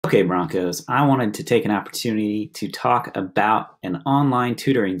Okay, Broncos, I wanted to take an opportunity to talk about an online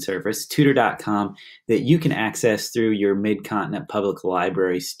tutoring service, tutor.com, that you can access through your Mid-Continent Public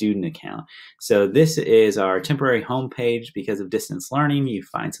Library student account. So this is our temporary homepage because of distance learning. You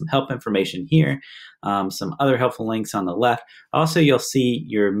find some help information here, some other helpful links on the left. Also, you'll see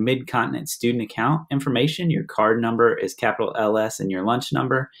your Mid-Continent student account information. Your card number is capital LS and your lunch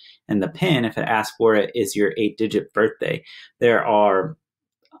number. And the PIN, if it asks for it, is your 8-digit birthday. There are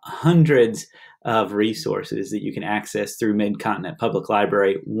hundreds of resources that you can access through Mid-Continent Public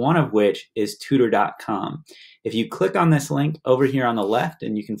Library, one of which is tutor.com. If you click on this link over here on the left,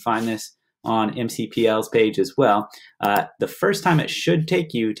 and you can find this on MCPL's page as well, the first time it should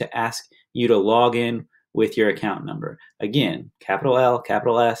take you to ask you to log in with your account number. Again, capital L,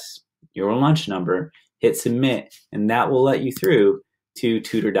 capital S, your lunch number, hit submit, and that will let you through to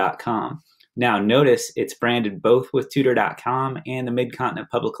tutor.com. Now, notice it's branded both with tutor.com and the Mid-Continent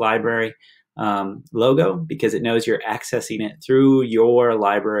Public Library logo because it knows you're accessing it through your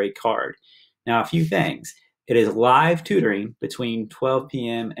library card. Now, a few things. It is live tutoring between 12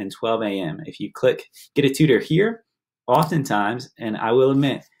 p.m. and 12 a.m. If you click Get a Tutor here, oftentimes, and I will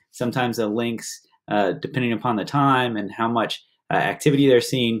admit, sometimes the links, depending upon the time and how much activity they're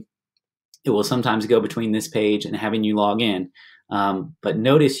seeing, it will sometimes go between this page and having you log in. But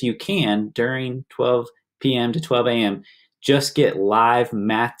notice you can, during 12 p.m. to 12 a.m., just get live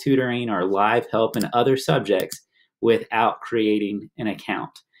math tutoring or live help in other subjects without creating an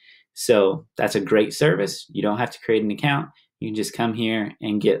account. So that's a great service. You don't have to create an account. You can just come here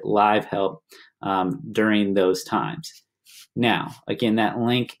and get live help during those times. Now, again, that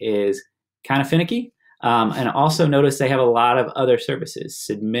link is kind of finicky. And also notice they have a lot of other services.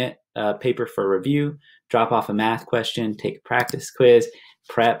 Submit a paper for review, drop off a math question, take a practice quiz,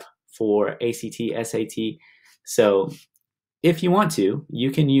 prep for ACT, SAT. So if you want to,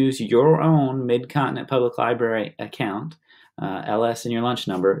 you can use your own Mid-Continent Public Library account, LS and your lunch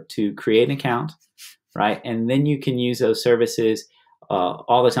number, to create an account, right? And then you can use those services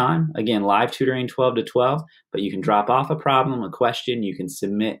all the time. Again, live tutoring 12 to 12, but you can drop off a problem, a question. You can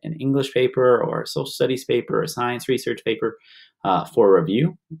submit an English paper or a social studies paper or a science research paper for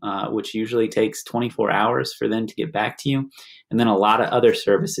review, which usually takes 24 hours for them to get back to you. And then a lot of other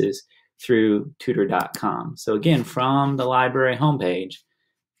services through tutor.com. So again, from the library homepage,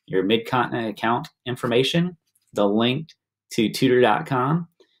 your Mid-Continent account information, the link to tutor.com.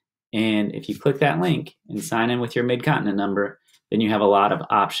 And if you click that link and sign in with your Mid-Continent number, then you have a lot of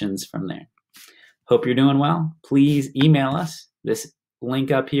options from there. Hope you're doing well. Please email us. This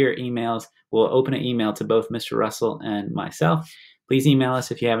link up here, emails, will open an email to both Mr. Russell and myself. Please email us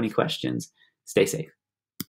if you have any questions. Stay safe.